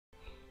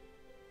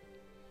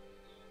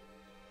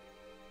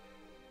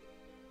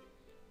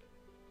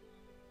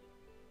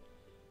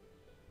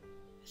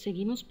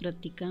Seguimos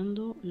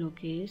practicando lo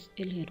que es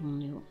el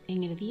gerundio.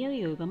 En el día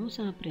de hoy vamos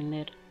a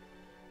aprender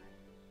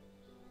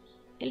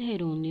el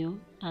gerundio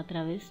a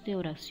través de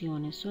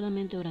oraciones,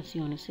 solamente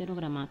oraciones, cero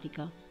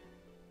gramática.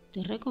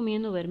 Te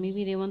recomiendo ver mi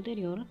video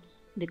anterior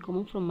de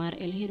cómo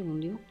formar el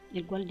gerundio,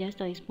 el cual ya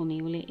está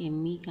disponible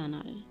en mi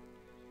canal.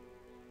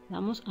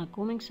 Vamos a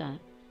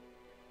comenzar.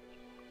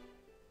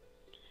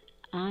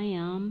 I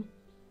am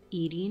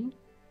eating,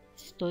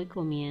 estoy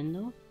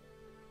comiendo.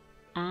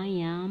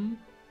 I am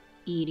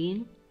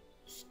eating,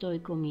 estoy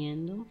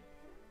comiendo.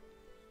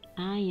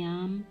 I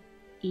am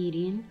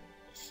eating,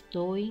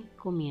 estoy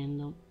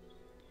comiendo.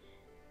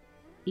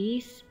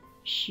 Is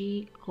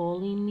she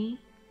calling me?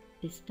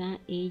 ¿Está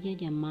ella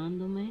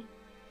llamándome?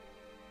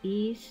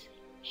 Is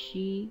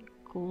she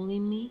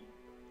calling me?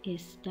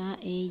 ¿Está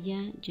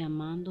ella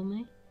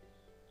llamándome?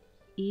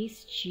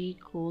 Is she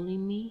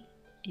calling me?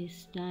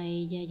 ¿Está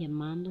ella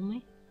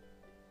llamándome?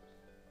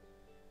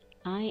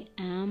 I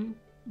am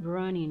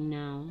running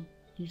now.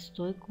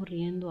 Estoy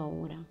corriendo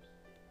ahora.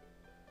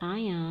 I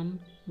am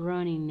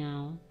running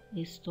now.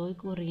 Estoy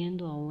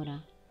corriendo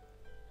ahora.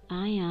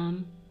 I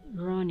am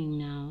running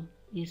now.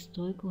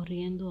 Estoy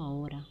corriendo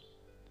ahora.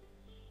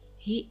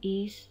 He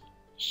is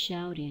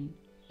shouting.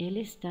 Él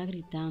está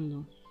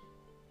gritando.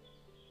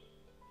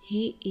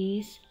 He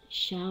is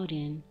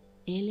shouting.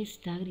 Él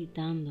está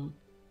gritando.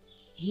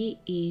 He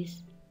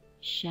is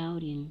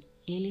shouting.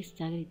 Él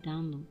está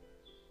gritando.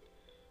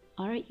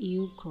 Are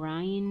you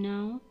crying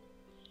now?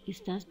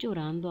 ¿Estás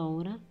llorando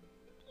ahora?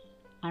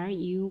 Are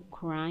you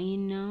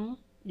crying now?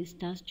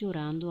 ¿Estás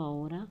llorando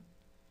ahora?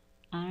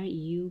 Are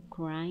you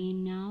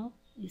crying now?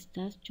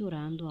 ¿Estás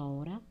llorando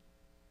ahora?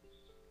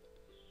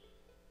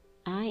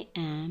 I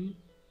am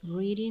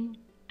reading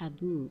a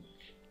book.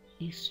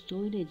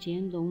 Estoy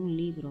leyendo un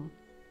libro.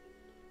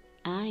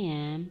 I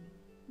am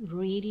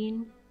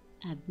reading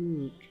a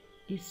book.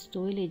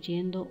 Estoy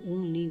leyendo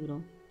un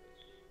libro.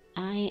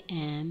 I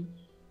am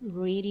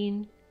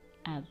reading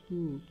a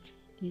book.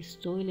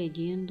 Estoy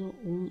leyendo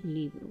un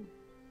libro.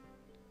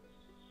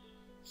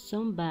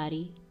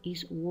 Somebody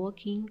is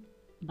walking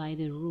by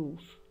the roof.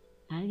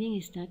 Alguien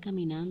está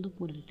caminando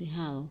por el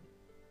tejado.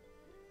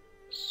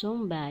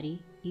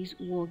 Somebody is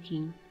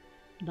walking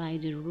by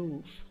the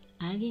roof.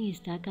 Alguien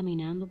está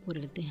caminando por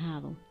el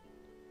tejado.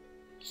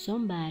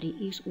 Somebody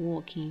is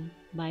walking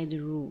by the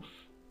roof.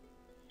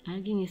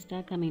 Alguien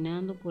está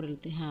caminando por el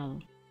tejado.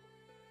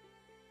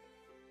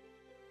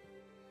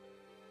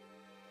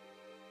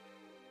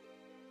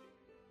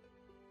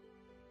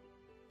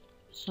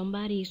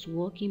 Somebody is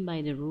walking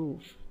by the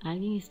roof.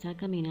 Alguien está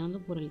caminando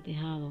por el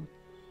tejado.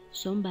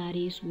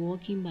 Somebody is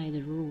walking by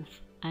the roof.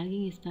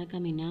 Alguien está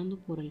caminando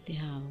por el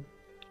tejado.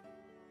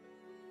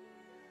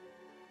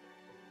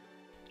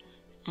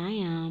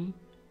 I am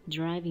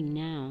driving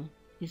now.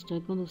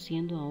 Estoy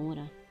conduciendo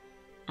ahora.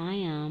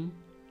 I am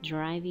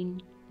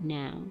driving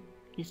now.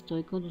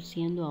 Estoy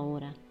conduciendo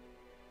ahora.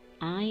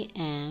 I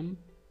am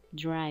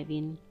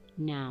driving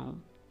now.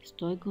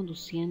 Estoy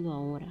conduciendo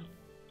ahora.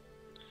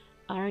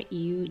 Are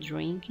you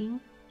drinking?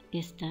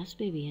 ¿Estás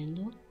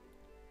bebiendo?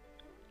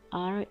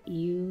 Are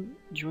you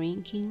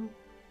drinking?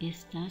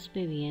 ¿Estás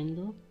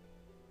bebiendo?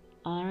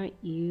 Are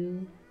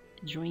you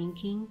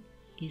drinking?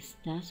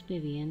 ¿Estás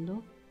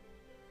bebiendo?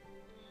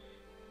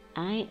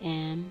 I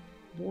am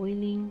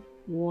boiling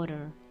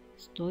water.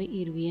 Estoy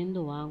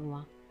hirviendo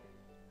agua.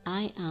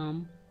 I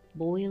am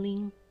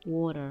boiling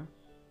water.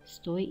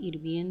 Estoy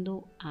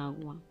hirviendo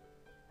agua.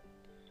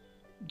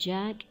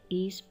 Jack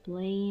is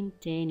playing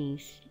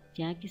tennis.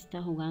 Jack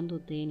está jugando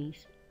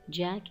tenis.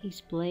 Jack is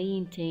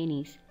playing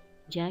tennis.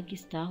 Jack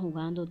está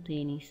jugando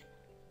tenis.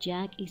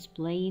 Jack is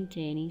playing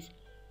tennis.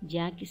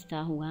 Jack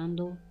está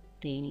jugando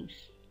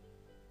tenis.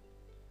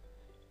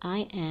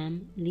 I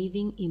am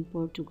living in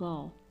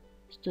Portugal.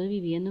 Estoy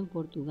viviendo en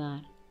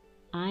Portugal.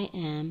 I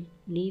am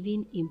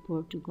living in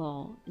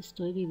Portugal.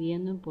 Estoy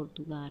viviendo en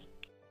Portugal.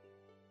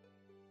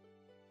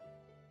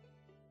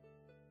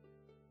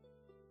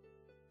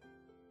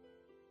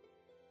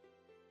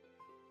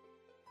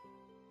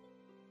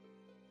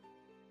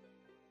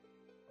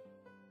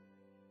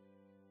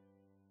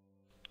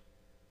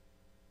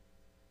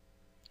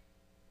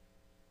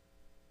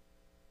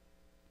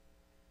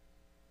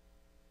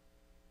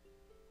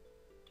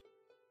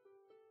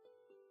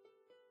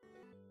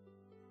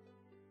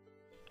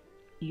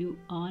 You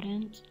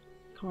aren't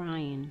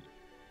crying.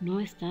 No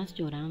estás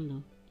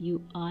llorando.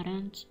 You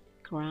aren't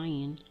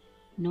crying.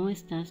 No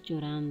estás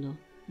llorando.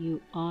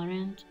 You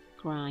aren't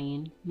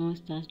crying. No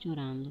estás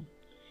llorando.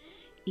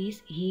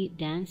 Is he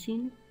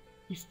dancing?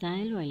 ¿Está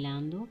él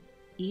bailando?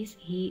 Is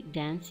he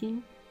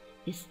dancing?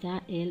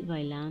 ¿Está él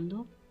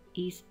bailando?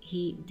 Is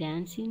he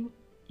dancing?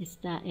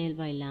 ¿Está él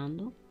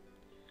bailando?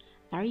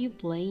 Are you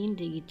playing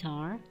the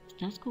guitar?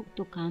 ¿Estás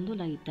tocando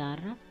la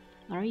guitarra?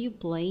 Are you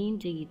playing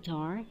the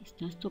guitar?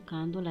 ¿Estás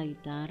tocando la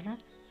guitarra?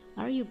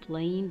 Are you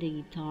playing the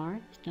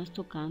guitar? ¿Estás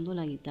tocando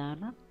la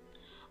guitarra?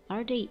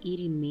 Are they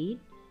eating meat?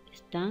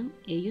 ¿Están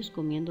ellos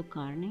comiendo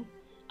carne?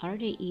 Are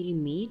they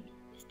eating meat?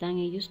 ¿Están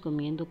ellos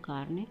comiendo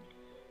carne?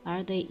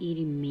 Are they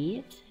eating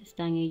meat?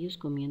 ¿Están ellos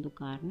comiendo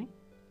carne?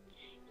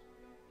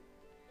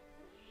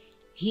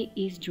 He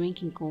is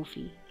drinking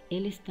coffee.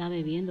 Él está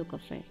bebiendo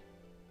café.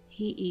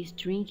 He is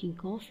drinking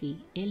coffee.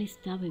 Él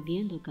está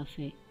bebiendo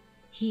café.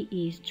 He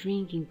is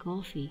drinking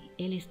coffee.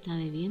 Él está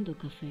bebiendo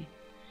café.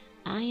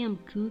 I am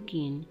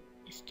cooking.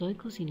 Estoy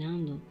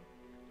cocinando.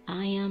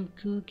 I am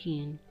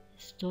cooking.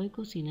 Estoy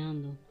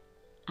cocinando.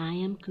 I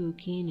am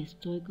cooking.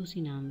 Estoy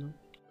cocinando.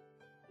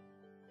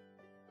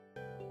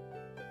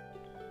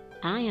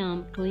 I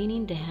am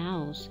cleaning the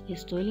house.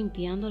 Estoy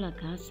limpiando la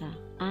casa.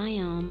 I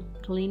am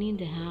cleaning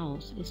the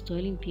house.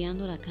 Estoy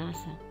limpiando la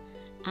casa.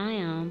 I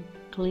am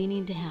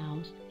cleaning the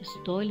house.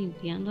 Estoy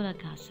limpiando la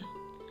casa.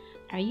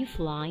 Are you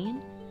flying?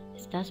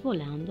 ¿Estás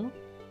volando?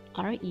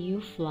 Are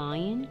you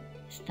flying?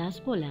 ¿Estás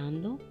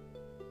volando?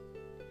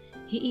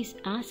 He is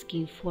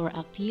asking for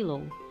a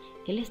pillow.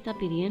 Él está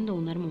pidiendo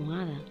una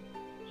almohada.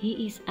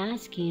 He is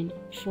asking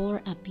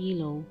for a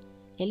pillow.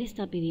 Él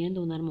está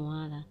pidiendo una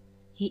almohada.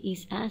 He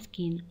is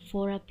asking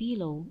for a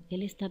pillow.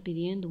 Él está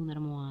pidiendo una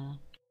almohada.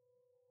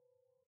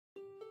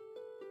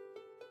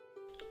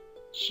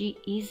 She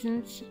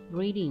isn't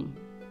reading.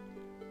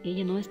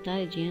 Ella no está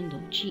leyendo.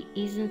 She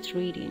isn't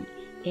reading.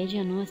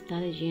 Ella no está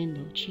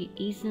leyendo. She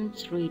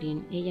isn't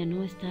reading. Ella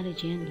no está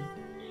leyendo.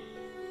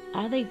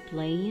 Are they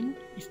playing?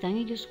 ¿Están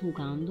ellos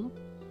jugando?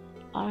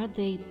 Are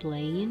they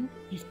playing?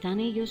 ¿Están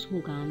ellos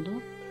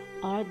jugando?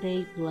 Are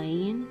they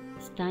playing?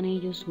 ¿Están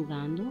ellos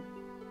jugando?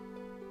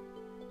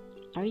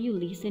 Are you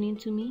listening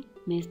to me?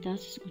 ¿Me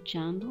estás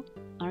escuchando?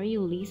 Are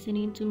you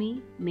listening to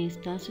me? ¿Me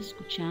estás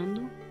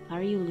escuchando?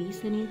 Are you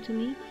listening to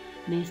me?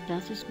 ¿Me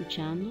estás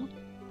escuchando?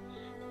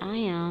 I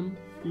am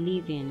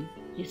leaving.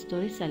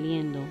 Estoy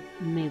saliendo.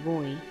 Me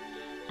voy.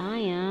 I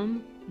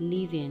am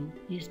leaving.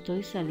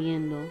 Estoy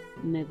saliendo.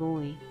 Me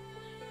voy.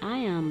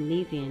 I am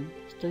leaving.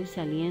 Estoy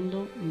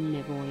saliendo.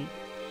 Me voy.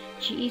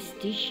 She is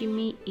teaching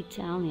me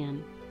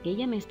Italian.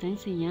 Ella me está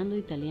enseñando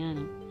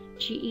italiano.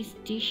 She is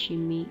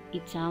teaching me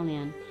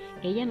Italian.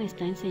 Ella me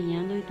está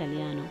enseñando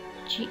italiano.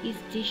 She is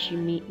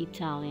teaching me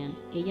Italian.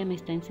 Ella me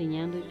está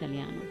enseñando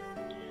italiano.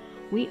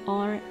 We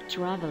are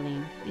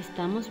traveling.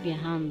 Estamos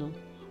viajando.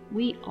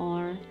 We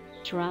are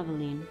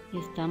traveling.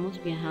 Estamos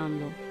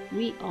viajando.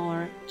 We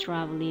are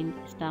traveling.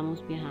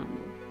 Estamos viajando.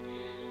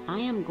 I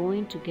am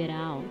going to get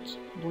out.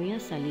 Voy a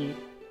salir.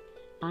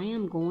 I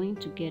am going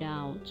to get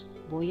out.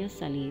 Voy a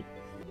salir.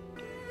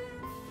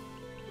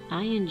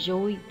 I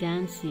enjoy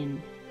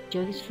dancing.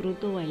 Yo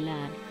disfruto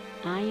bailar.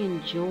 I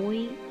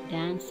enjoy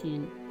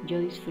dancing. Yo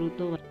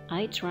disfruto bailar.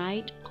 I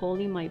tried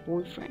calling my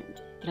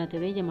boyfriend. Traté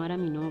de llamar a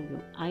mi novio.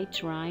 I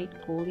tried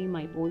calling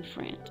my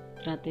boyfriend.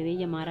 Traté de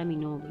llamar a mi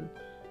novio.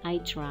 I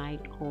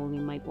tried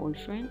calling my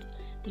boyfriend.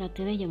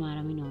 Traté de llamar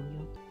a mi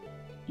novio.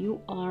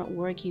 You are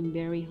working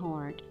very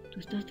hard.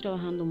 Tú estás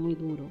trabajando muy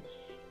duro.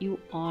 You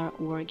are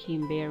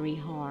working very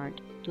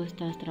hard. Tú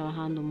estás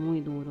trabajando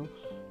muy duro.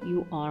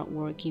 You are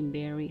working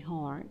very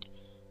hard.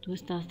 Tú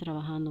estás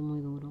trabajando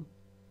muy duro.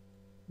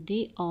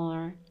 They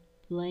are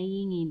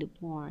playing in the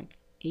park.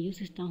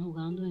 Ellos están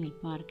jugando en el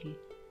parque.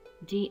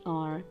 They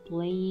are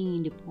playing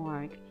in the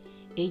park.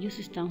 Ellos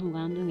están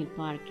jugando en el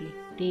parque.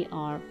 They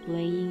are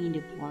playing in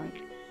the park.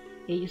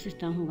 Ellos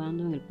están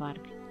jugando en el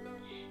parque.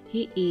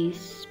 He is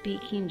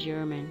speaking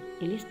German.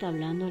 Él está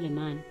hablando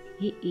alemán.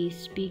 He is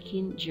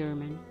speaking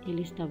German. Él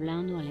está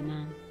hablando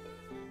alemán.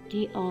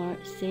 They are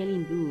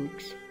selling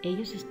books.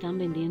 Ellos están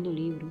vendiendo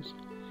libros.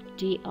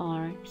 They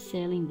are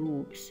selling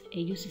books.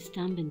 Ellos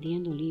están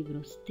vendiendo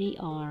libros. They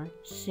are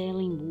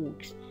selling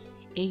books.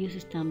 Ellos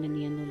están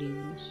vendiendo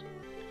libros.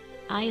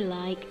 I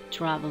like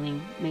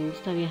traveling. Me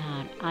gusta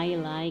viajar. I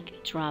like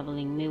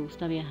traveling. Me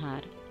gusta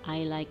viajar.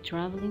 I like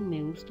traveling.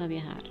 Me gusta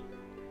viajar.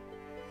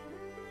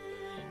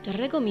 Te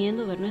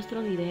recomiendo ver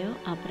nuestro video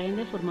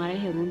Aprende a formar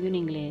el gerundio en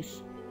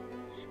inglés.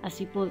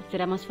 Así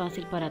será más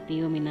fácil para ti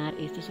dominar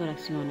estas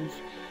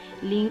oraciones.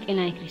 Link en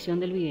la descripción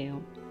del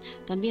video.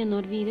 También no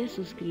olvides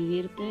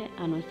suscribirte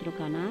a nuestro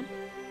canal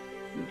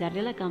y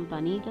darle a la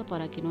campanita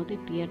para que no te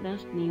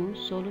pierdas ni un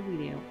solo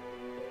video.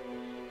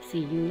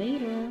 See you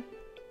later.